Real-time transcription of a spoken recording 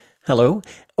Hello?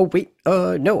 Oh, wait,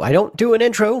 no, I don't do an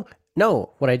intro.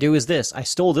 No, what I do is this. I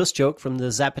stole this joke from the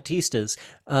Zapatistas.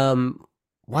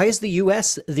 Why is the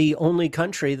U.S. the only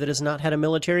country that has not had a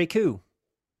military coup?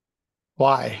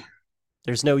 Why?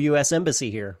 There's no U.S. embassy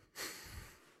here.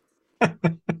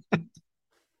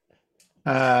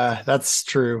 That's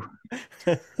true.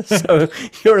 So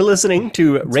you're listening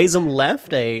to Raise 'em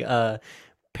Left, a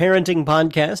parenting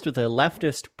podcast with a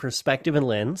leftist perspective and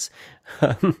lens.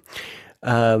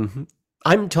 um,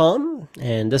 I'm Tom,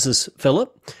 and this is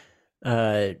Philip.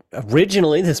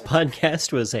 Originally, this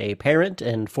podcast was a parent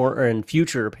and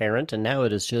future parent, and now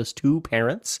it is just two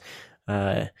parents.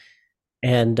 Uh,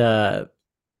 and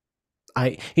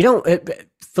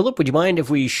Philip, would you mind if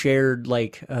we shared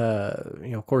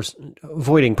of course,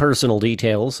 avoiding personal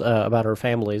details about our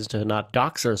families to not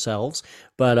dox ourselves,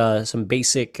 but some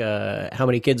basic how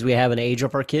many kids we have and age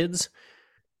of our kids?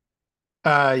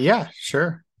 Yeah,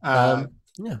 sure. Yeah,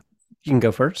 you can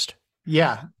go first.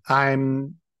 Yeah,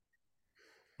 I'm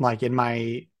like in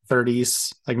my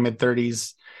 30s, like mid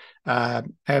 30s. I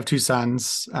have two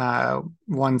sons.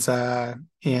 One's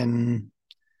in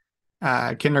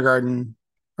kindergarten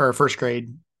or first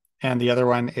grade, and the other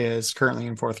one is currently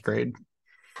in fourth grade.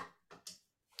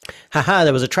 Haha,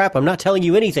 that was a trap. I'm not telling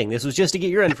you anything. This was just to get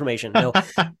your information. No.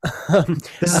 um,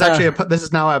 This is actually this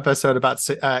is now an episode about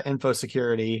info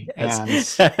security,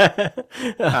 yes.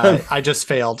 and I just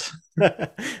failed.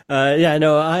 Yeah,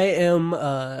 no,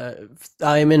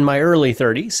 I'm in my early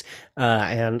 30s,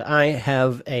 and I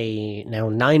have a now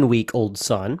 9 week old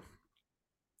son,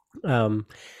 um,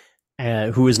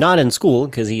 who is not in school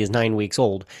because he is 9 weeks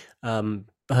old.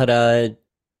 But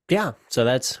yeah, so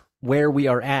that's where we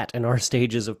are at in our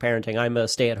stages of parenting. I'm a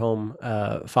stay-at-home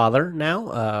father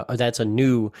now. That's a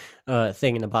new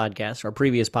thing in the podcast. Our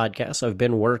previous podcast, I've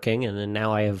been working, and then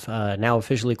now I have now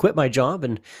officially quit my job,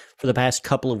 and for the past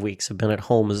couple of weeks, I've been at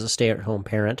home as a stay-at-home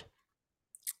parent.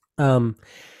 Um,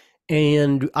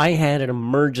 and I had an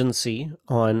emergency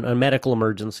on a medical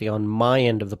emergency on my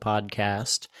end of the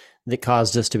podcast that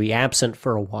caused us to be absent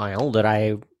for a while. That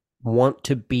I want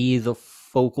to be the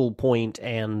focal point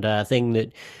and thing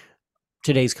that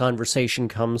today's conversation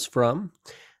comes from,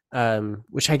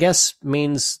 which I guess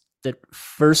means that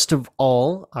first of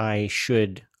all, I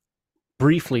should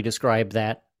briefly describe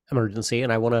that emergency,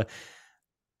 and I want to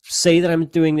say that I'm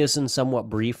doing this in somewhat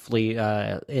briefly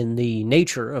in the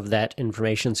nature of that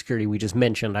information security we just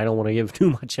mentioned. I don't want to give too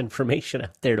much information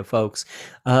out there to folks,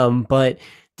 but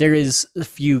there is a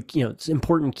few,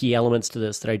 important key elements to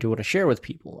this that I do want to share with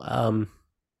people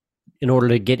in order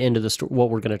to get into what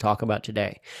we're going to talk about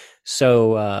today.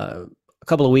 So a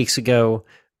couple of weeks ago,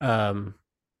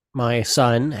 my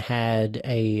son had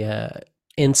a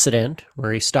incident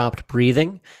where he stopped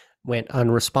breathing, went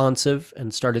unresponsive,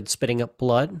 and started spitting up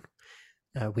blood.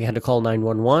 We had to call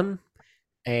 911,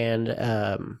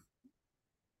 and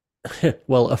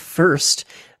well, first,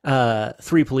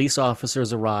 three police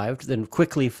officers arrived, then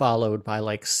quickly followed by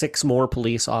like six more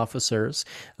police officers,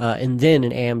 and then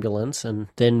an ambulance, and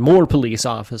then more police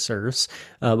officers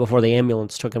before the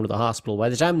ambulance took him to the hospital. By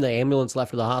the time the ambulance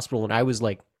left for the hospital, and I was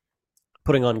like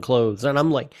putting on clothes, and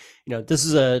I'm like, this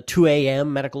is a 2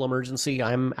 a.m. medical emergency.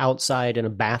 I'm outside in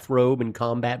a bathrobe and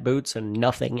combat boots and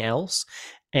nothing else,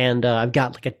 and I've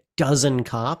got like a dozen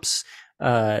cops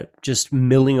just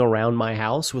milling around my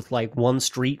house with like one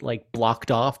street like blocked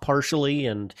off partially,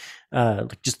 and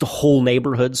like just the whole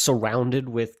neighborhood surrounded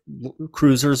with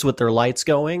cruisers with their lights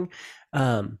going.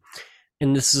 Um,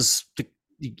 and this is the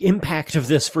impact of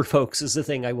this for folks is the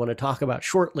thing I want to talk about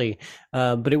shortly.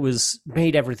 But it was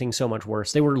made everything so much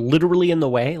worse. They were literally in the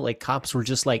way. Like cops were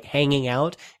just like hanging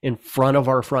out in front of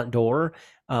our front door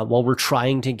while we're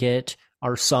trying to get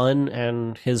our son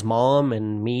and his mom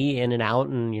and me in and out,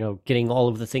 and getting all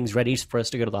of the things ready for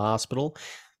us to go to the hospital.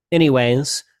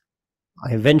 Anyways,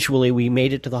 eventually we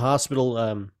made it to the hospital,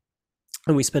 and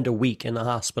we spent a week in the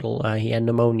hospital. He had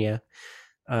pneumonia.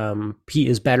 He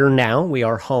is better now. We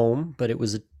are home, but it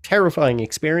was a terrifying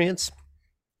experience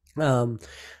that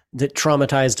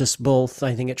traumatized us both.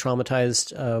 I think it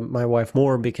traumatized my wife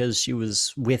more because she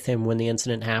was with him when the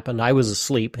incident happened. I was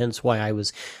asleep, hence why I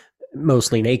was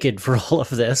mostly naked for all of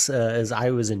this, as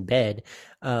I was in bed.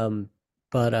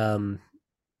 But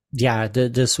yeah,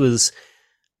 this was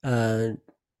uh,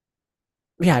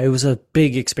 yeah, it was a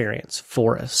big experience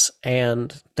for us,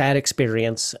 and that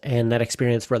experience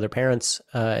for other parents,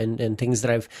 and things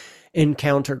that I've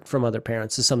encountered from other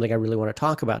parents is something I really want to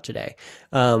talk about today.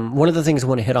 One of the things I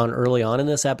want to hit on early on in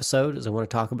this episode is I want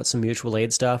to talk about some mutual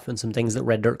aid stuff and some things that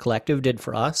Red Dirt Collective did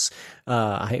for us.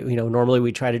 Normally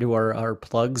we try to do our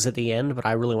plugs at the end, but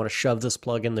I really want to shove this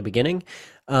plug in the beginning,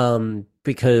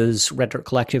 because Red Dirt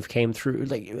Collective came through.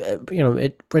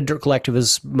 Red Dirt Collective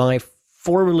is my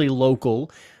formerly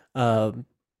local uh,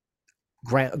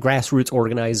 grassroots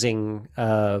organizing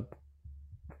pan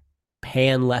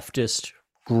leftist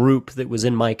group that was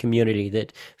in my community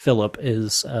that Philip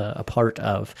is a part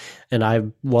of, and I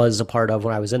was a part of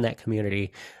when I was in that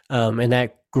community. And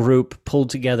that group pulled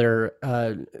together,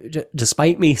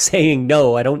 despite me saying,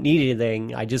 no, I don't need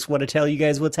anything. I just want to tell you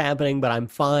guys what's happening, but I'm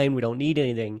fine. We don't need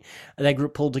anything. And that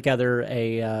group pulled together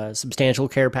a substantial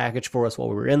care package for us while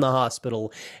we were in the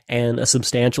hospital and a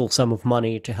substantial sum of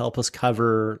money to help us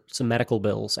cover some medical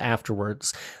bills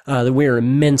afterwards, that we are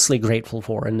immensely grateful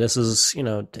for. And this is,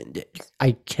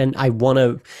 I want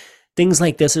to, things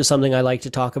like this are something I like to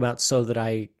talk about so that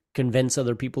I convince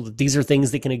other people that these are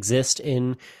things that can exist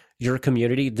in your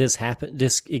community. This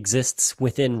exists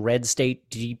within red state,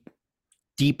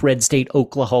 deep red state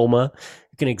Oklahoma.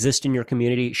 It can exist in your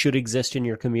community. It should exist in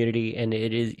your community, and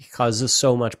it causes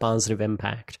so much positive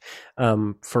impact.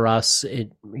 For us,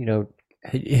 it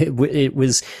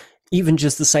was even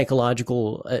just the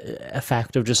psychological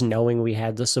effect of just knowing we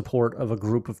had the support of a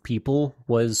group of people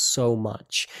was so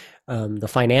much. The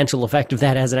financial effect of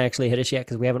that hasn't actually hit us yet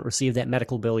because we haven't received that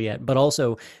medical bill yet, but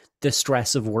also the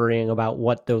stress of worrying about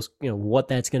what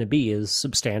that's going to be is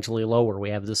substantially lower. We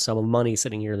have this sum of money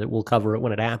sitting here that will cover it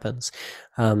when it happens.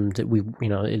 We're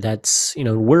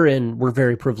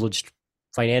very privileged,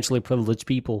 financially privileged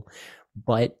people,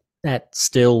 but that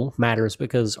still matters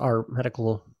because our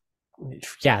medical,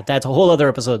 that's a whole other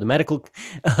episode. The medical,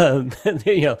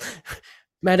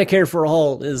 Medicare for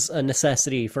all is a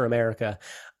necessity for America.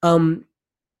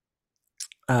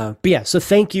 But yeah, so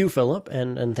thank you, Philip,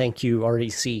 and thank you,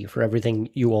 RDC, for everything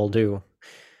you all do.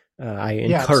 I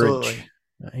Yeah, encourage absolutely.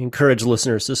 I encourage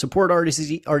listeners to support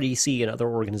RDC and other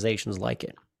organizations like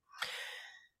it.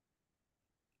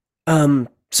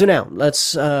 So now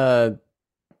let's the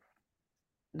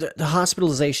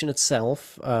hospitalization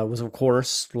itself was, of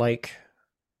course, like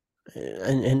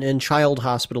and child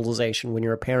hospitalization when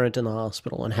you're a parent in the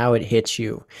hospital and how it hits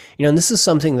you. And this is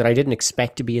something that I didn't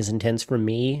expect to be as intense for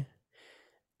me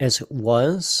as it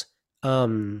was,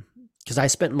 because I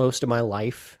spent most of my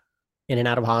life in and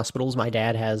out of hospitals. My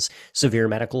dad has severe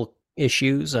medical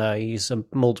issues. He's a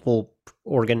multiple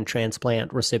organ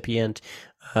transplant recipient.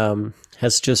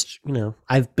 Has just,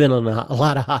 I've been in a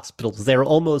lot of hospitals. They're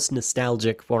almost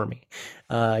nostalgic for me.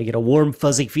 I get a warm,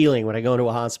 fuzzy feeling when I go into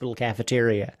a hospital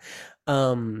cafeteria.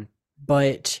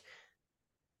 But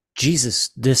Jesus,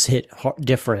 this hit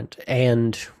different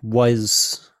and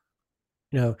was,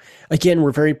 again,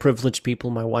 we're very privileged people.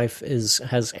 My wife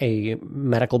has a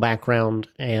medical background,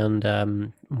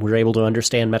 and we're able to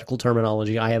understand medical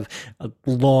terminology. I have a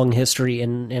long history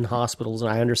in hospitals,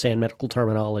 and I understand medical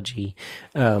terminology.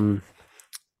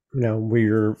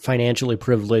 We're financially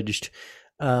privileged,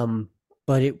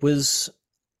 but it was,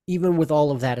 even with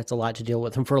all of that, it's a lot to deal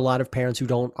with. And for a lot of parents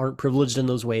who aren't privileged in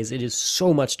those ways, it is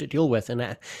so much to deal with.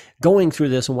 And going through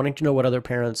this and wanting to know what other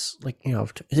parents, I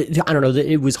don't know,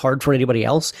 it was hard for anybody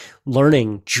else,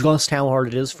 learning just how hard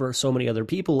it is for so many other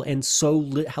people, and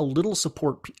how little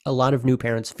support a lot of new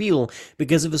parents feel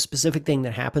because of a specific thing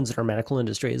that happens in our medical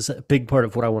industry is a big part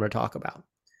of what I want to talk about.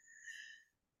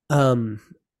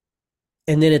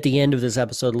 And then at the end of this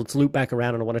episode, let's loop back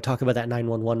around, and I want to talk about that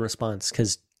 911 response,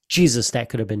 because Jesus, that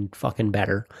could have been fucking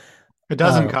better. A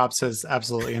dozen cops is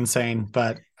absolutely insane,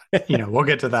 but we'll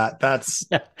get to that. That's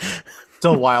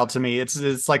still wild to me.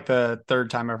 It's like the third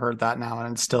time I've heard that now,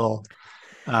 and it's still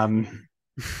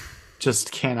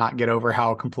just cannot get over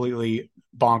how completely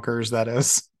bonkers that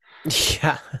is.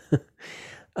 Yeah.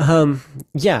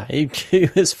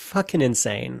 It was fucking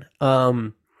insane.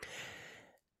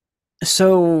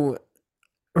 So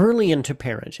early into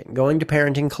parenting, going to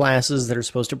parenting classes that are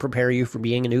supposed to prepare you for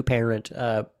being a new parent,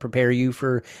 prepare you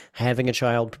for having a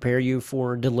child, prepare you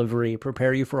for delivery,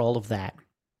 prepare you for all of that.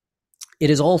 It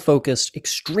is all focused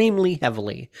extremely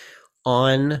heavily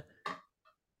on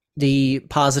the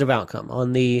positive outcome,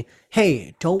 on the,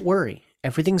 hey, don't worry,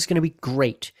 everything's going to be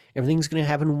great. Everything's going to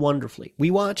happen wonderfully. We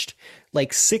watched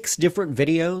like 6 different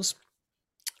videos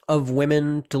of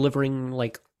women delivering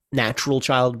like natural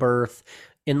childbirth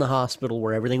in the hospital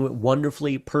where everything went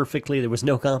wonderfully, perfectly. There was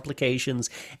no complications.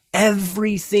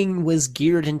 Everything was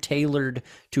geared and tailored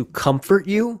to comfort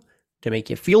you, to make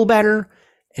you feel better,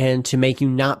 and to make you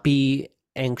not be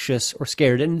anxious or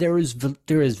scared, and there is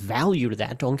value to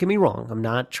that. Don't get me wrong. I'm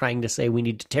not trying to say we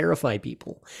need to terrify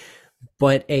people,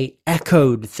 but a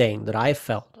echoed thing that I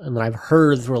felt and that I've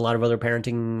heard through a lot of other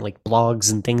parenting like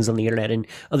blogs and things on the internet and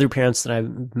other parents that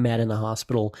I've met in the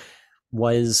hospital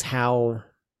was how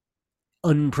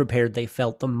unprepared they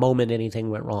felt the moment anything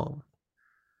went wrong.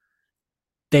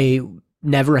 They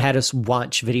never had us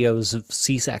watch videos of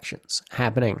C-sections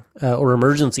happening or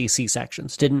emergency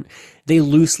C-sections. Didn't They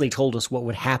loosely told us what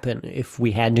would happen if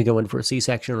we had to go in for a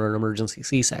C-section or an emergency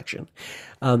C-section.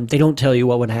 They don't tell you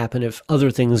what would happen if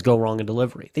other things go wrong in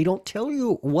delivery. They don't tell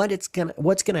you what's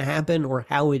gonna happen or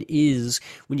how it is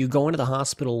when you go into the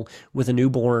hospital with a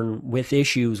newborn with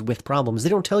issues with problems. They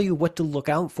don't tell you what to look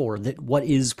out for, that what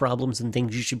is problems and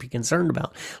things you should be concerned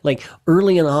about. Like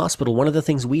early in the hospital, one of the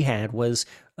things we had was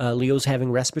Leo's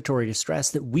having respiratory distress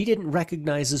that we didn't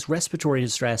recognize as respiratory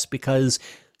distress because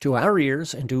to our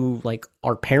ears and to like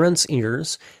our parents'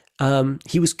 ears,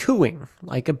 he was cooing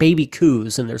like a baby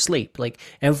coos in their sleep, like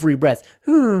every breath,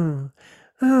 and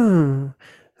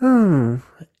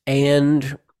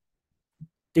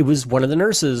it was one of the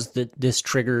nurses that this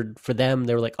triggered for them.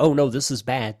 They were like, "Oh no, this is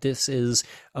bad. This is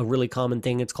a really common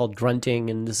thing. It's called grunting,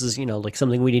 and this is like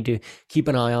something we need to keep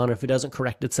an eye on. If it doesn't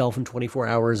correct itself in 24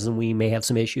 hours, then we may have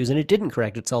some issues." And it didn't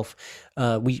correct itself.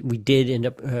 We did end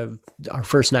up our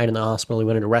first night in the hospital. We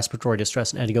went into respiratory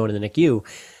distress and had to go into the NICU,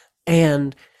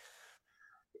 and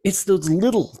it's those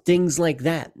little things like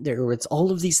that. It's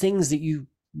all of these things that you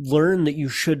learn that you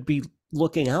should be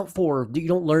looking out for, that you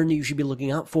don't learn that you should be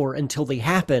looking out for until they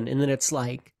happen. And then it's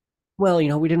like, well,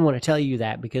 we didn't want to tell you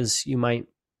that because you might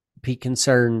be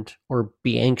concerned or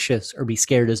be anxious or be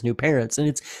scared as new parents. And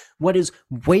it's what is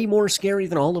way more scary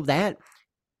than all of that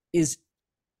is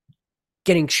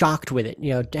getting shocked with it,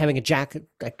 having a jack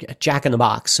in the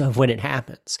box of when it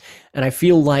happens. And I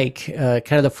feel like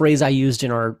kind of the phrase I used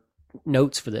in our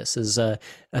notes for this is a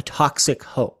toxic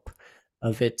hope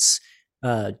of its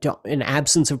an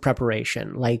absence of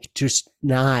preparation, like just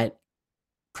not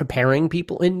preparing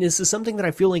people. And this is something that I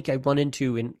feel like I run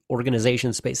into in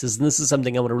organization spaces. And this is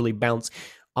something I want to really bounce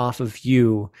off of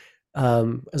you,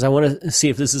 as I want to see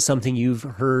if this is something you've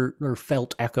heard or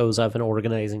felt echoes of in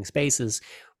organizing spaces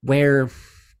where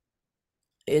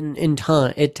in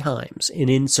time at times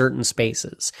and in certain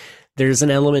spaces there's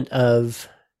an element of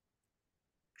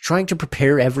trying to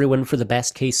prepare everyone for the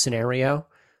best case scenario,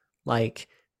 like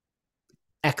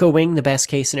echoing the best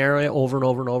case scenario over and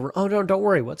over and over. Oh no, don't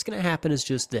worry. What's going to happen is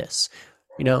just this.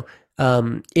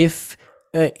 If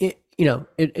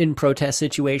in protest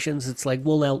situations, it's like,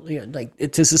 well, now,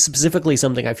 this is specifically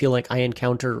something I feel like I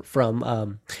encounter from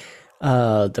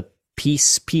the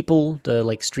peace people, the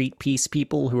like street peace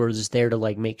people who are just there to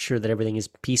like make sure that everything is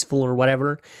peaceful or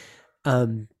whatever.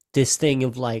 This thing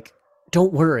of like,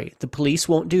 don't worry, the police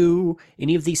won't do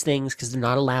any of these things because they're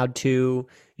not allowed to.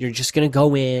 You're just going to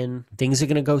go in. Things are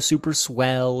going to go super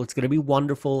swell. It's going to be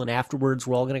wonderful. And afterwards,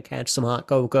 we're all going to catch some hot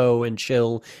cocoa and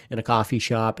chill in a coffee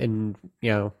shop and,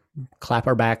 clap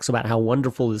our backs about how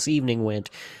wonderful this evening went.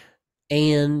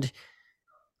 And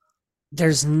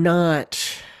there's not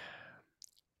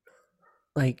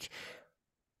like,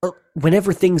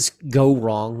 whenever things go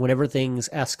wrong, whenever things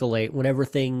escalate, whenever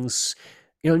things,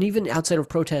 and even outside of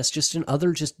protests, just in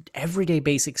other, just everyday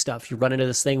basic stuff, you run into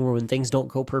this thing where when things don't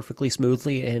go perfectly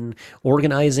smoothly in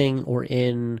organizing or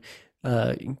in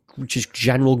just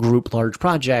general group large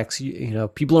projects,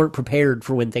 people aren't prepared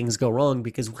for when things go wrong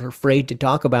because we're afraid to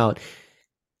talk about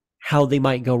how they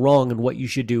might go wrong and what you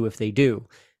should do if they do.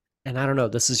 And I don't know,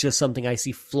 this is just something I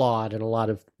see flawed in a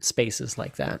lot of spaces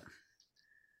like that.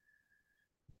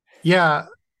 Yeah,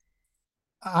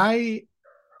 I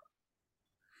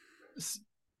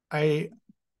I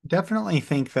definitely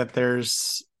think that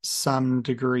there's some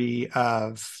degree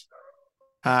of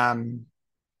um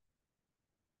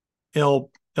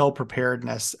ill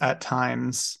preparedness at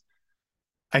times.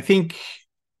 I think,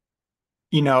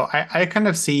 I kind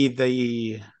of see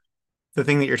the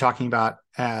thing that you're talking about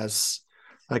as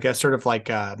like a sort of like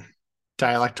a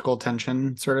dialectical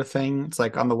tension sort of thing. It's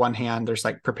like on the one hand, there's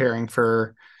like preparing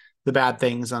for the bad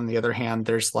things. On the other hand,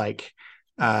 there's like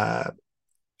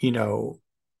you know,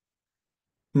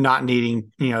 not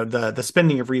needing, the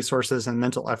spending of resources and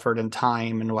mental effort and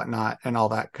time and whatnot and all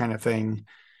that kind of thing.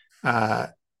 Uh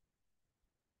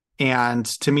and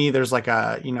to me, there's like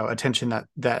a tension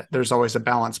that there's always a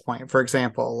balance point. For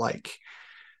example, like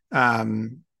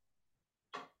um,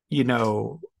 you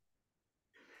know,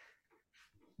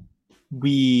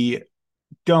 we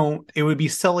don't, it would be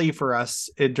silly for us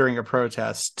during a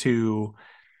protest to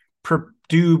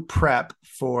do prep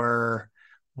for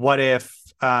what if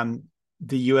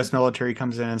the US military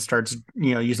comes in and starts,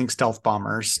 using stealth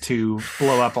bombers to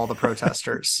blow up all the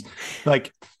protesters.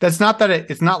 Like that's not that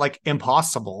it's not like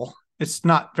impossible. It's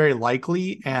not very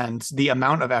likely, and the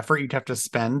amount of effort you'd have to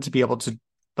spend to be able to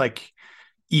like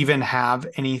even have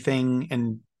anything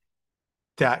and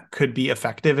that could be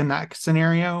effective in that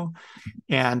scenario,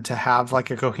 and to have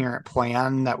like a coherent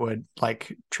plan that would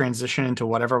like transition into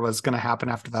whatever was going to happen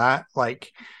after that,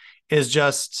 like is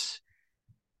just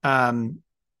um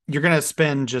you're going to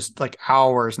spend just like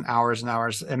hours and hours and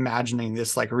hours imagining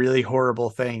this like really horrible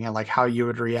thing and like how you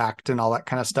would react and all that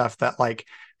kind of stuff that like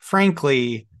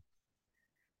frankly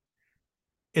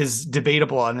is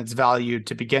debatable on its value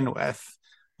to begin with.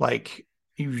 Like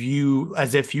you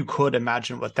as if you could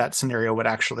imagine what that scenario would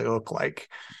actually look like.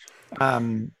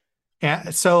 um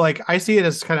and so like I see it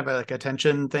as kind of like a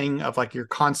tension thing of like you're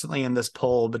constantly in this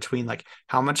pull between like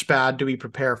how much bad do we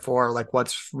prepare for, like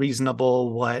what's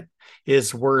reasonable, what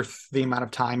is worth the amount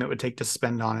of time it would take to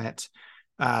spend on it,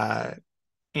 uh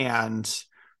and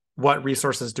what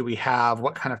resources do we have,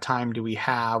 what kind of time do we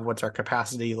have, what's our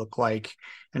capacity look like,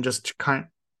 and just kind of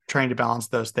trying to balance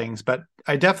those things. But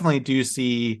I definitely do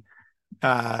see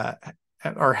uh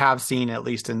or have seen, at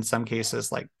least in some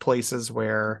cases, like places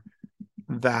where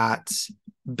that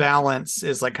balance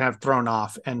is like kind of thrown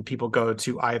off and people go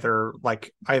to either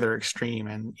extreme,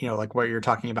 and like what you're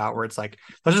talking about where it's like,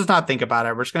 let's just not think about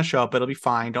it, we're just going to show up, it'll be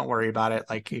fine, don't worry about it,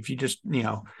 like if you just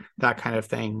that kind of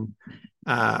thing.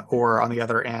 Or on the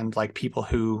other end, like people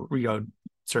who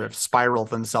sort of spiral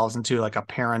themselves into like a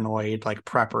paranoid like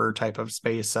prepper type of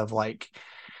space of like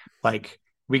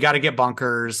we got to get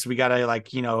bunkers, we got to like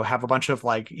have a bunch of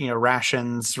like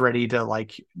rations ready to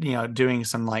like doing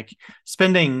some like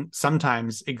spending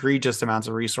sometimes egregious amounts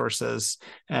of resources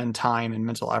and time and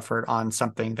mental effort on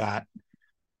something that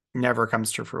never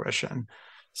comes to fruition.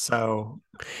 So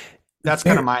that's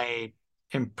kind of Very, my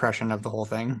impression of the whole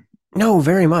thing. no,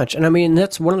 very much, and I mean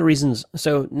that's one of the reasons.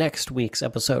 So next week's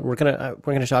episode, we're gonna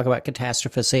talk about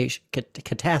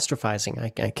catastrophizing. I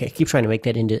keep trying to make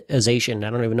that into ization. I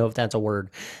don't even know if that's a word.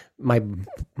 My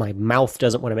my mouth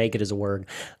doesn't want to make it as a word.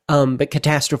 But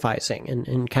catastrophizing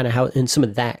and kind of how and some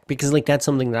of that, because like that's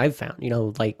something that I've found.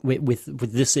 Like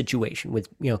with this situation, with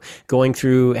going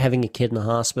through having a kid in the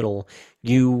hospital,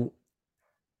 you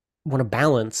want to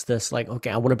balance this. Like, okay,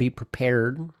 I want to be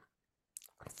prepared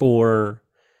for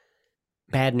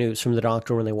bad news from the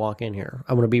doctor when they walk in here.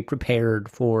 I want to be prepared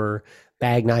for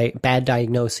bad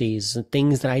diagnoses and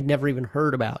things that I'd never even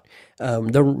heard about.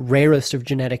 The rarest of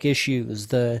genetic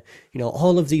issues,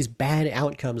 all of these bad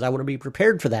outcomes. I want to be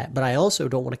prepared for that, but I also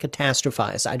don't want to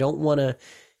catastrophize. I don't want to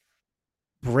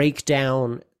break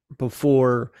down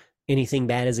before anything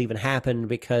bad has even happened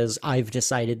because I've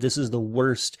decided this is the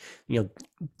worst,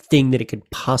 thing that it could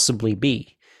possibly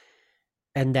be.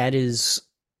 And that is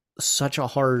such a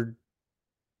hard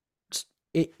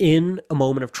in a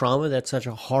moment of trauma, that's such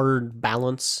a hard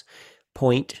balance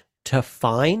point to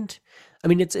find. I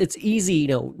mean, it's easy,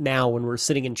 now when we're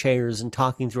sitting in chairs and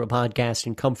talking through a podcast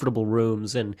in comfortable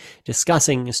rooms and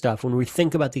discussing stuff. When we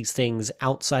think about these things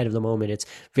outside of the moment, it's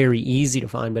very easy to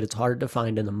find, but it's hard to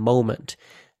find in the moment.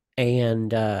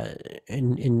 And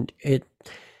it,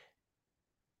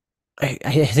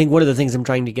 I think one of the things I'm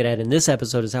trying to get at in this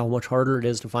episode is how much harder it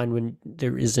is to find when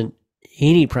there isn't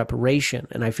any preparation.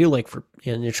 And I feel like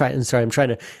sorry, I'm trying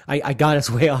to, I got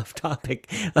us way off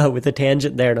topic with a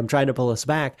tangent there, and I'm trying to pull us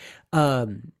back.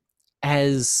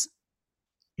 As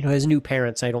as new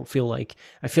parents, I feel like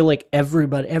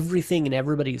everything and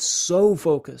everybody is so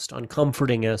focused on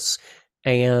comforting us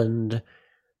and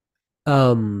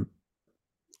um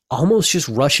almost just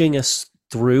rushing us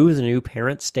through the new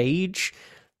parent stage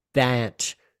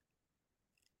that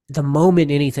the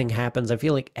moment anything happens, I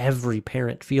feel like every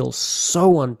parent feels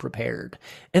so unprepared.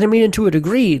 And I mean, and to a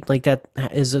degree, like that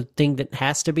is a thing that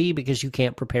has to be, because you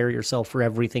can't prepare yourself for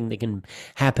everything that can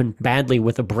happen badly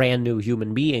with a brand new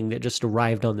human being that just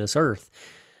arrived on this earth.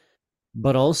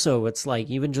 But also, it's like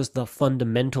even just the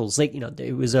fundamentals, like,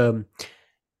 it was when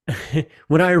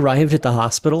I arrived at the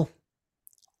hospital,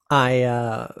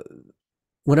 I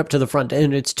went up to the front,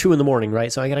 and it's 2 a.m,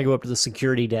 right? So I got to go up to the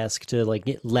security desk to like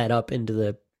get let up into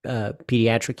the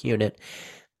pediatric unit.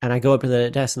 And I go up to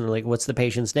the desk and they're like, "What's the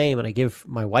patient's name?" And I give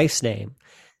my wife's name,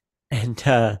 and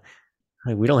like,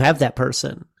 we don't have that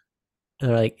person. And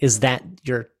they're like, "Is that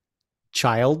your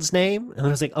child's name?" And I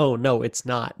was like, "Oh no, it's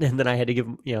not." And then I had to give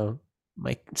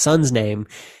my son's name.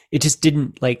 It just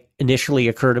didn't like initially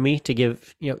occur to me to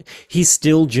give, he's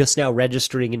still just now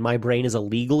registering in my brain as a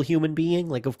legal human being.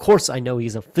 Like, of course I know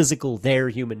he's a physical there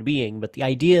human being, but the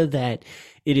idea that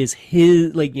it is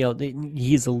his, like,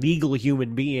 he's a legal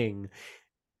human being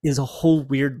is a whole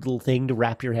weird little thing to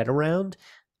wrap your head around.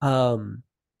 Um,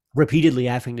 Repeatedly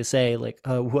having to say like,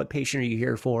 "What patient are you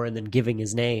here for?" and then giving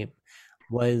his name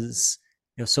was,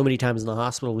 so many times in the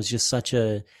hospital was just such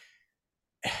a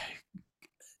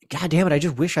god damn it. I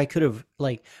just wish I could have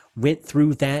like went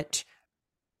through that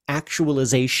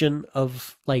actualization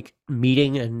of like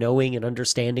meeting and knowing and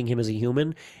understanding him as a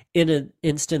human in an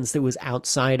instance that was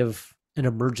outside of an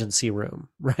emergency room,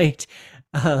 right?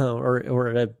 Or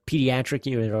a pediatric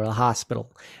unit or a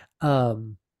hospital.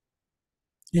 Um,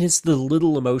 and it's the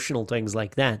little emotional things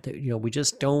like that that we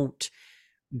just don't.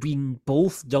 We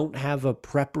both don't have a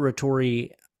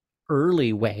preparatory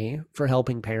early way for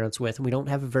helping parents with, and we don't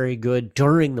have a very good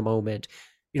during the moment.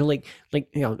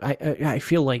 I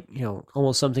feel like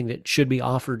almost something that should be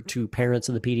offered to parents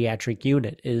in the pediatric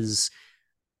unit is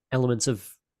elements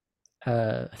of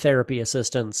therapy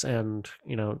assistance and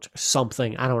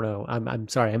something. I don't know. I'm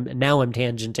sorry. I'm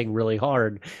tangenting really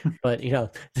hard, but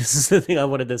this is the thing I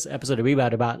wanted this episode to be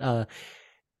about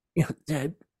you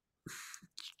know,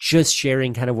 just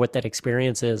sharing kind of what that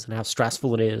experience is and how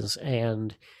stressful it is,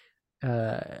 and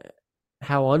uh,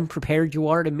 how unprepared you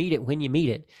are to meet it when you meet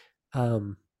it.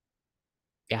 Um,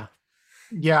 yeah,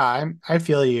 Yeah, I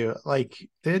feel you. Like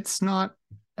it's not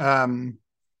um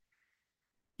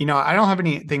I don't have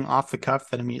anything off the cuff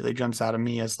that immediately jumps out of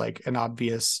me as like an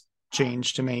obvious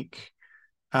change to make.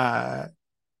 Uh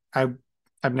I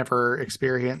I've never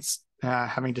experienced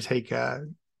having to take a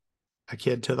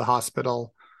kid to the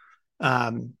hospital.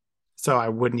 Um so I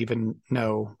wouldn't even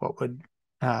know what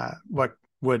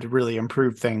would really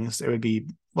improve things. It would be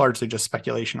largely just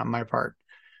speculation on my part.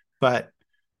 But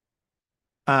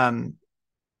um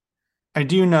I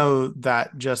do know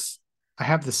that just I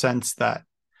have the sense that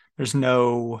there's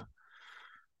no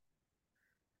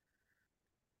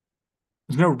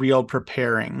there's no real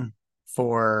preparing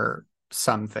for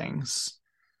some things.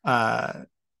 Uh,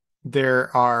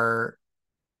 there are,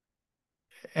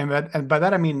 and by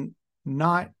that I mean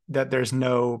not that there's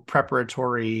no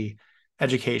preparatory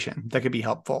education that could be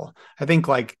helpful. I think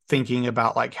like thinking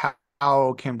about like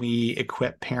how can we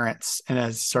equip parents in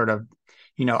a sort of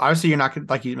obviously you're not gonna,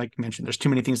 like you mentioned, there's too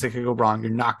many things that could go wrong.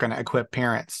 You're not going to equip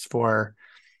parents for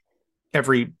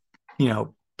every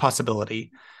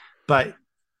possibility, but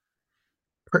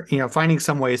finding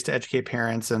some ways to educate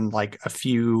parents and like a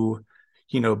few,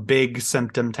 big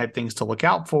symptom type things to look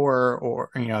out for, or,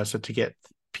 so to get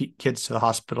kids to the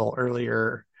hospital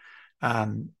earlier,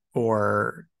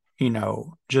 or,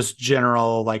 just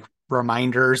general like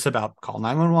reminders about call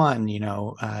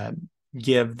 911,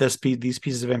 give these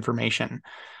pieces of information,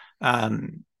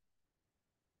 um,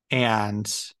 and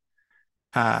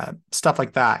stuff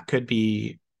like that could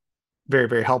be very,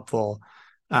 very helpful.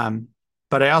 Um,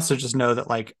 but I also just know that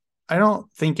like I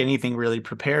don't think anything really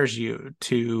prepares you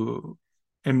to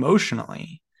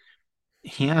emotionally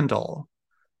handle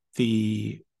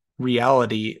the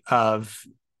reality of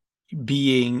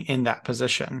being in that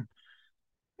position.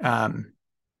 Um,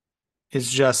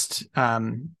 is just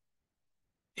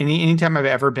anytime I've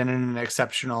ever been in an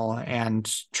exceptional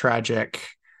and tragic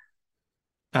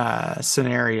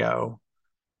scenario,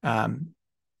 um,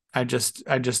 I just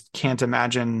can't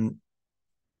imagine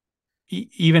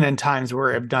even in times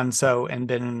where I've done so and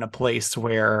been in a place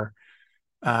where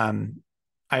um,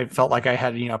 I felt like I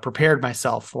had, prepared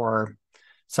myself for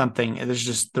something. There's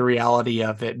just the reality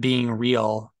of it being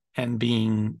real and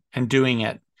doing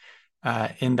it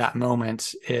in that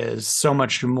moment is so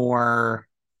much more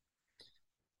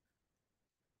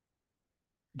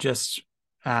just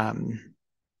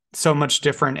so much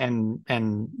different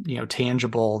and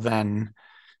tangible than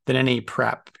any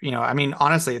prep. I mean,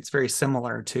 honestly, it's very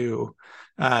similar to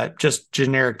just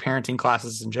generic parenting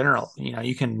classes in general.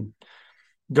 You can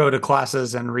go to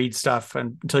classes and read stuff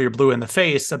until you're blue in the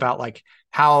face about like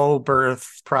how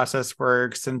birth process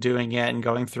works and doing it and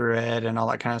going through it and all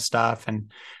that kind of stuff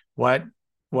and what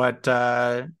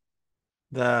the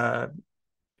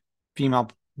female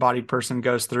bodied person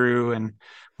goes through and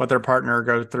what their partner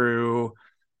go through,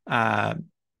 uh,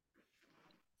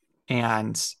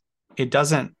 and it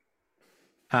doesn't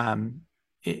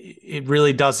it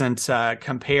really doesn't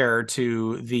compare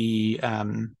to the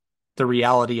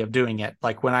reality of doing it.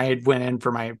 Like when I went in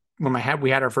for my when my we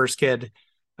had our first kid,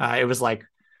 it was like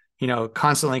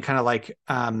constantly kind of like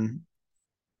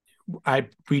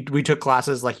we took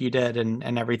classes like you did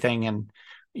and everything, and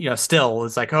still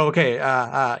it's like, oh, okay,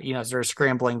 they're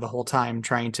scrambling the whole time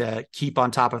trying to keep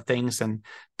on top of things and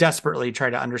desperately try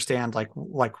to understand like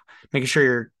making sure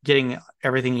you're getting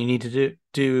everything you need to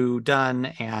do done,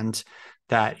 and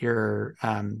that you're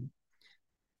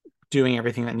doing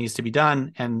everything that needs to be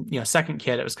done. And second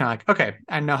kid, it was kind of like, okay,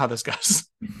 I know how this goes.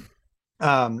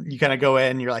 You kind of go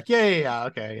in, you're like, yeah,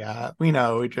 okay, yeah, we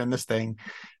know we're doing this thing.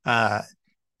 Uh,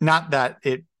 Not that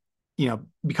it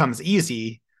becomes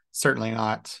easy, certainly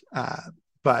not,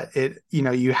 but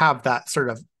you have that sort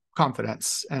of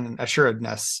confidence and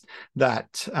assuredness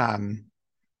that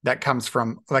that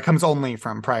comes only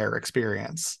from prior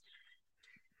experience.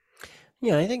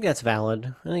 Yeah, I think that's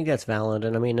valid. I think that's valid,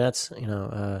 and I mean that's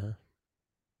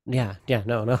yeah, yeah,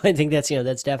 no, no. I think that's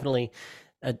that's definitely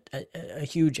a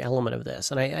huge element of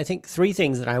this, and I think three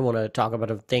things that I want to talk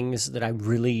about of things that I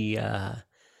really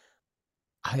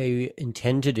I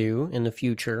intend to do in the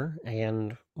future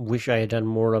and wish I had done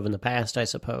more of in the past, I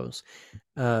suppose.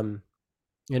 Um,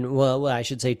 and well, I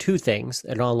should say two things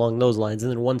that are along those lines,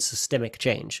 and then one systemic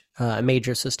change, a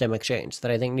major systemic change that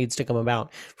I think needs to come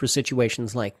about for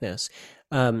situations like this.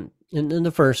 And then the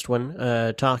first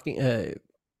one, talking,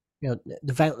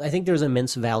 I think there's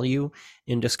immense value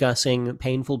in discussing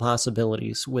painful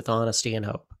possibilities with honesty and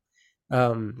hope.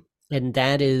 And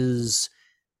that is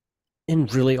in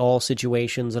really all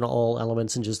situations and all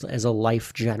elements and just as a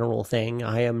life general thing.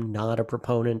 I am not a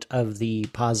proponent of the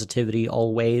positivity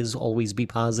always be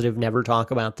positive, never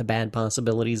talk about the bad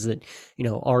possibilities that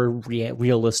are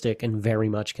realistic and very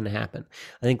much can happen.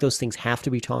 I think those things have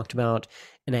to be talked about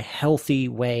in a healthy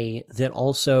way that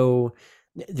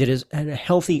is in a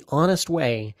healthy, honest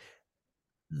way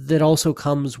that also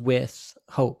comes with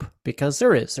hope, because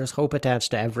there's hope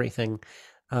attached to everything.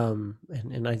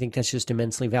 And I think that's just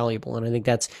immensely valuable. And I think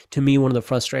that's, to me, one of the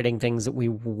frustrating things that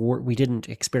we didn't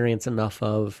experience enough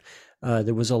of.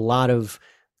 There was a lot of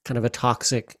kind of a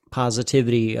toxic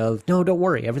positivity of, no, don't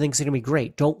worry, everything's going to be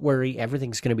great. Don't worry,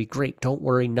 everything's going to be great. Don't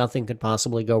worry, nothing could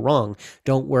possibly go wrong.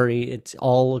 Don't worry, it's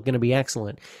all going to be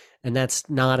excellent. And that's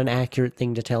not an accurate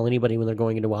thing to tell anybody when they're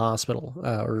going into a hospital,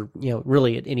 or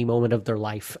really at any moment of their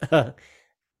life. Now,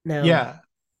 Yeah,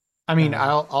 I mean,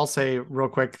 uh, I'll say real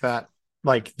quick that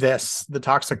like the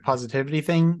toxic positivity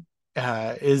thing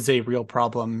is a real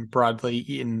problem broadly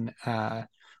in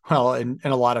well in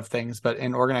a lot of things, but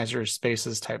in organizer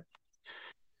spaces type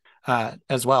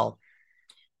as well.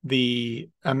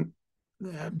 The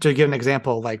To give an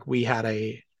example, like we had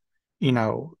a you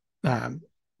know um,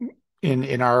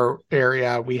 in our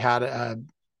area we had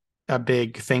a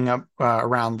big thing up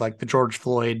around like the George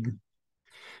Floyd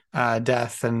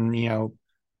death, and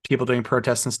people doing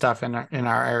protests and stuff in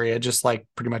our area, just like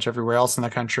pretty much everywhere else in the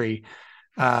country.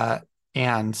 Uh,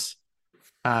 and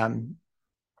um,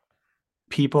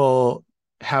 People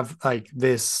have like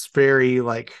this very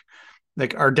like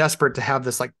are desperate to have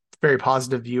this like very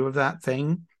positive view of that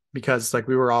thing, because like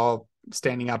we were all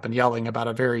standing up and yelling about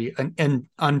a very an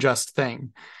unjust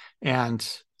thing. And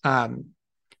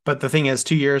but the thing is,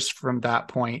 2 years from that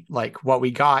point, like what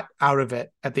we got out of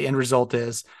it at the end result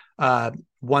is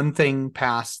one thing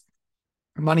passed,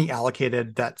 money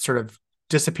allocated that sort of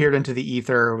disappeared into the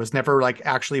ether, was never like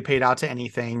actually paid out to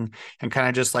anything, and kind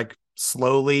of just like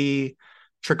slowly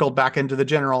trickled back into the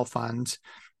general fund,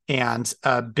 and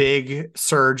a big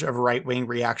surge of right-wing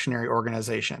reactionary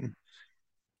organization.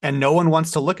 And no one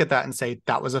wants to look at that and say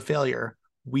that was a failure.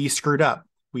 We screwed up.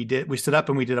 We stood up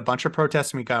and we did a bunch of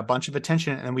protests and we got a bunch of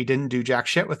attention, and we didn't do jack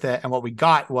shit with it. And what we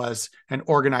got was an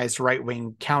organized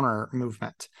right-wing counter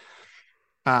movement.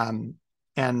 And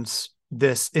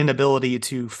this inability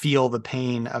to feel the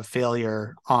pain of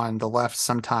failure on the left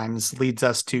sometimes leads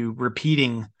us to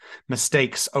repeating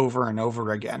mistakes over and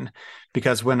over again.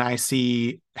 Because when I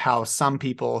see how some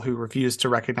people who refuse to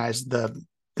recognize the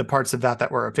parts of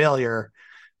that were a failure,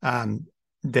 um,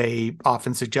 they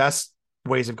often suggest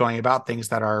ways of going about things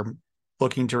that are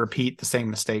looking to repeat the same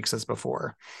mistakes as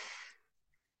before.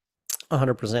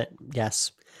 100%,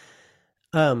 yes.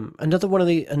 Another one of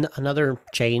another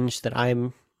change that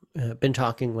I'm been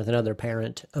talking with another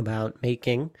parent about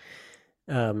making,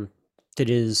 um, that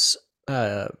is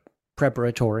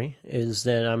preparatory, is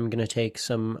that I'm going to take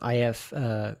some IF.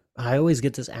 I always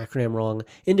get this acronym wrong.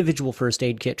 Individual first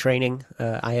aid kit training.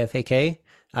 IFAK,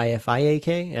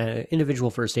 IFIAK.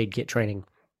 Individual first aid kit training.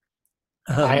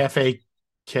 Um,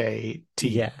 IFAKT.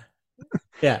 yeah,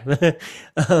 yeah.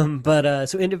 But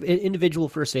so individual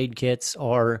first aid kits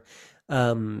are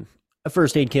a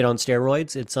first aid kit on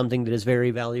steroids. It's something that is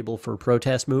very valuable for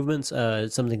protest movements.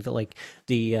 It's something that like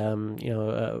the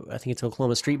I think it's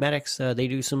Oklahoma Street Medics. They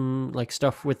do some like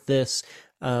stuff with this.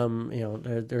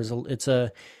 There's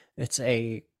a it's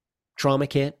a trauma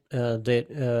kit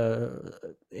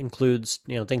that includes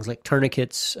things like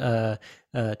tourniquets,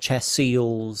 chest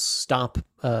seals, stop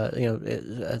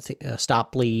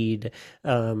bleed,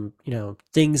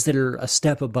 things that are a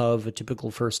step above a typical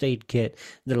first aid kit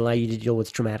that allow you to deal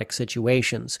with traumatic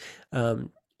situations.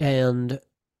 And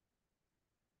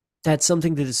that's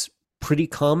something that is pretty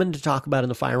common to talk about in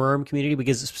the firearm community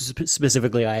because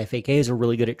specifically IFAKs are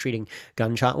really good at treating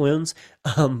gunshot wounds.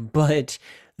 But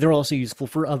they're also useful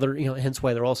for other, hence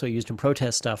why they're also used in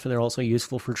protest stuff. And they're also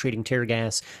useful for treating tear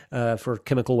gas, for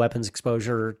chemical weapons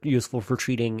exposure, useful for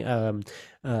treating,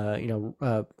 other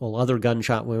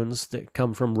gunshot wounds that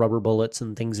come from rubber bullets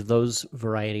and things of those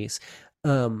varieties.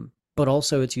 But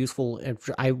also it's useful,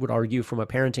 I would argue, from a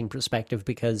parenting perspective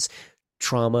because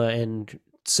trauma and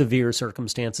severe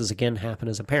circumstances again happen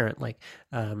as a parent. Like,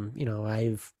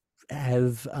 I've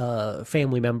have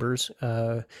family members,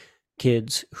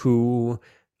 kids who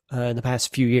in the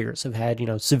past few years have had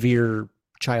severe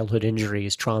childhood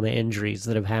injuries, trauma injuries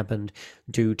that have happened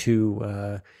due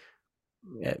to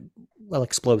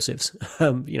explosives.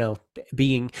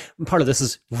 Being part of this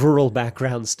is rural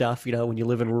background stuff. When you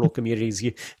live in rural communities,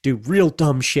 you do real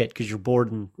dumb shit because you're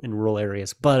bored in rural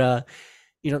areas. But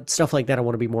stuff like that I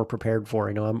want to be more prepared for.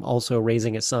 I'm also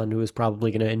raising a son who is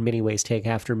probably going to, in many ways, take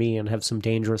after me and have some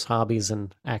dangerous hobbies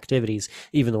and activities,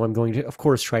 even though I'm going to, of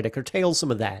course, try to curtail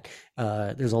some of that.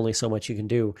 There's only so much you can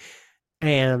do.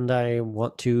 And I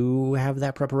want to have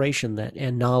that preparation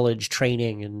and knowledge,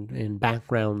 training, and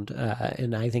background.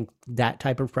 And I think that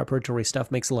type of preparatory stuff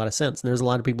makes a lot of sense. And there's a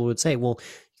lot of people who would say, well,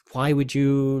 why would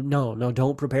you? No,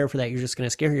 don't prepare for that. You're just going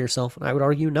to scare yourself. And I would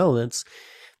argue, no,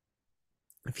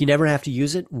 if you never have to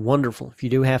use it, wonderful. If you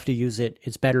do have to use it,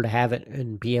 it's better to have it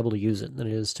and be able to use it than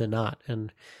it is to not.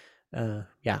 And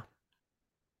yeah,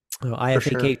 For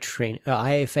IFAK sure.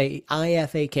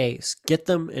 IFAKs, get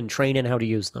them and train in how to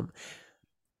use them.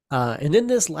 And then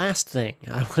this last thing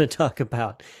I want to talk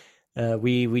about,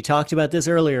 we talked about this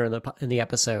earlier in the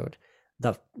episode,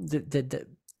 the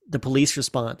police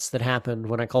response that happened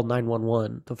when I called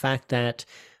 911. The fact that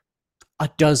a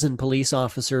dozen police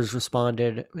officers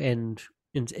responded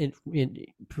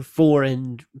before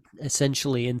and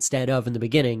essentially instead of in the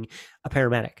beginning a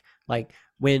paramedic. Like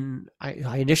when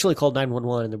I initially called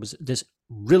 911, there was this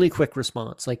really quick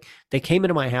response. Like they came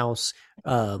into my house,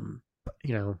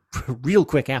 real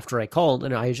quick after I called,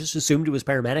 and I just assumed it was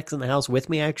paramedics in the house with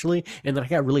me actually, and then I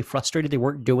got really frustrated they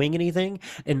weren't doing anything,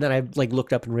 and then I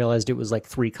looked up and realized it was like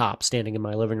three cops standing in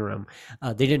my living room.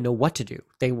 They didn't know what to do.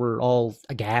 They were all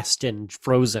aghast and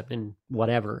frozen and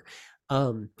whatever.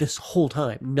 This whole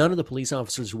time, none of the police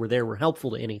officers who were there were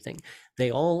helpful to anything. They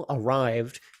all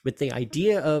arrived with the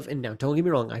idea of, and now don't get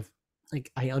me wrong,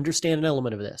 I understand an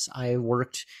element of this. I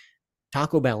worked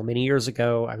Taco Bell many years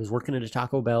ago. I was working at a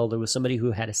Taco Bell. There was somebody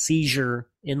who had a seizure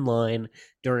in line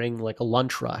during a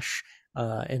lunch rush,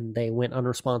 and they went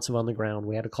unresponsive on the ground.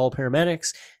 We had to call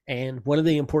paramedics, and one of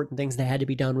the important things that had to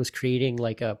be done was creating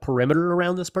a perimeter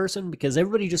around this person because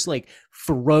everybody just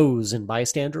froze in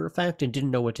bystander effect and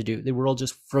didn't know what to do. They were all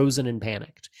just frozen and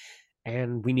panicked,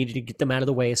 and we needed to get them out of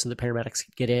the way so the paramedics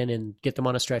could get in and get them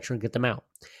on a stretcher and get them out.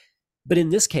 But in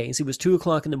this case, it was 2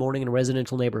 o'clock in the morning in a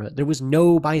residential neighborhood. There was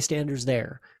no bystanders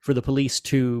there for the police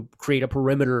to create a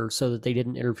perimeter so that they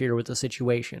didn't interfere with the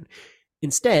situation.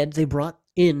 Instead, they brought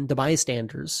in the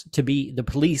bystanders the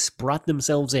police brought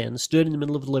themselves in, stood in the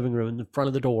middle of the living room in front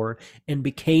of the door, and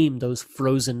became those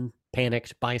frozen,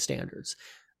 panicked bystanders.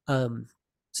 So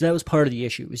that was part of the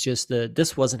issue. It was just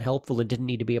this wasn't helpful. It didn't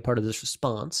need to be a part of this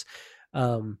response.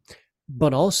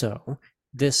 But also,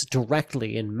 this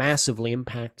directly and massively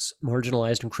impacts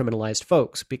marginalized and criminalized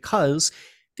folks because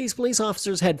these police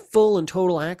officers had full and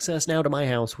total access now to my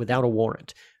house without a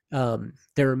warrant.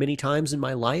 There are many times in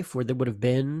my life where there would have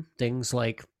been things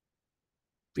like,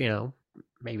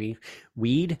 maybe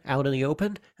weed out in the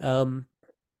open. And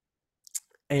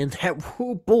that,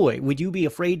 oh boy, would you be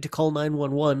afraid to call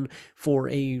 911 for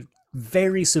a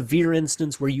very severe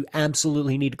instance where you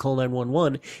absolutely need to call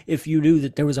 911 if you knew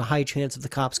that there was a high chance of the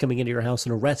cops coming into your house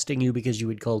and arresting you because you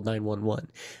had called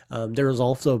 911. There has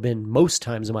also been most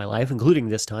times in my life, including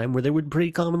this time, where there would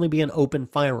pretty commonly be an open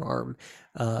firearm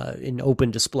in open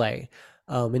display.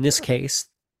 In this case,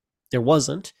 there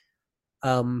wasn't,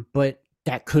 but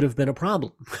that could have been a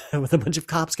problem with a bunch of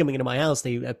cops coming into my house.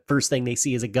 The first thing they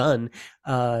see is a gun.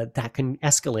 That can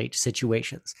escalate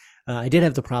situations. I did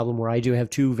have the problem where I do have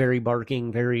two very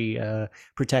barking, very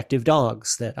protective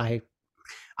dogs that I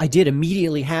did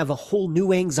immediately have a whole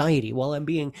new anxiety while I'm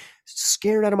being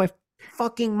scared out of my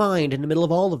fucking mind in the middle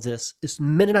of all of this. This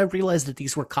minute I realized that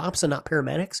these were cops and not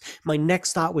paramedics, my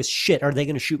next thought was, shit, are they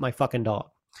going to shoot my fucking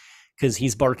dog? because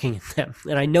he's barking at them.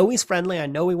 And I know he's friendly. I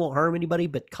know he won't harm anybody,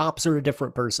 but cops are a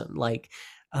different person. Like,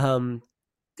 um,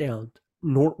 you know,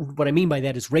 what I mean by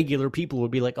that is regular people would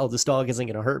be like, "Oh, this dog isn't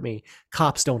going to hurt me."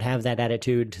 Cops don't have that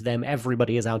attitude. To them,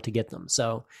 everybody is out to get them.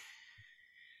 So,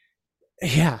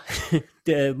 yeah,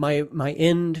 my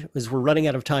end is we're running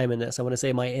out of time in this. I want to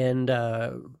say my end,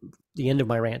 the end of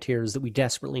my rant here is that we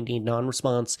desperately need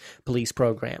non-response police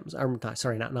programs. I'm not,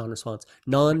 sorry, not non-response,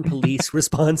 non-police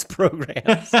response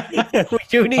programs. We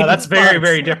do need That's very, response.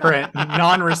 very different.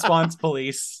 Non-response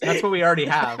police. That's what we already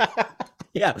have.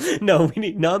 Yeah, no, we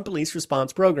need non-police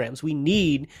response programs. We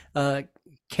need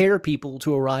care people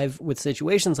to arrive with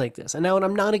situations like this. And now, and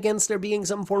I'm not against there being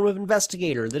some form of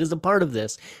investigator that is a part of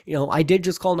this. You know, I did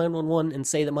just call 911 and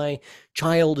say that my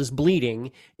child is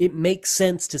bleeding. It makes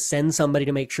sense to send somebody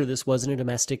to make sure this wasn't a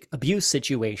domestic abuse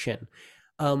situation.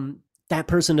 That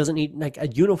person doesn't need, like, a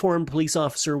uniformed police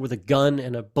officer with a gun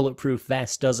and a bulletproof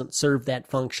vest doesn't serve that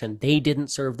function. They didn't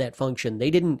serve that function.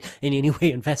 They didn't in any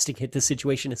way investigate the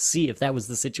situation to see if that was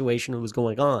the situation that was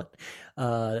going on.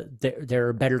 There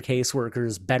are better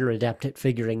caseworkers, better adept at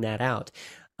figuring that out.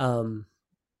 Um,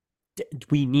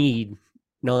 we need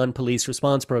non-police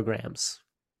response programs.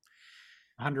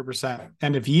 100%.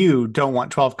 And if you don't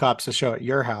want 12 cops to show at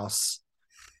your house,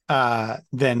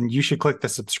 then you should click the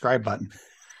subscribe button.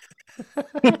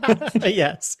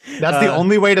 Yes. That's the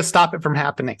only way to stop it from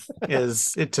happening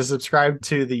is to subscribe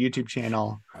to the YouTube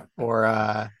channel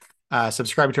or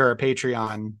subscribe to our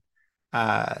Patreon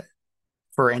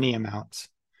for any amount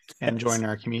and join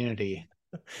our community.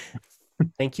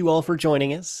 Thank you all for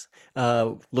joining us.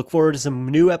 Look forward to some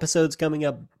new episodes coming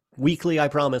up weekly, I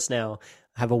promise now.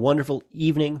 Have a wonderful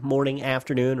evening, morning,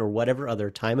 afternoon, or whatever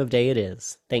other time of day it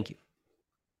is. Thank you.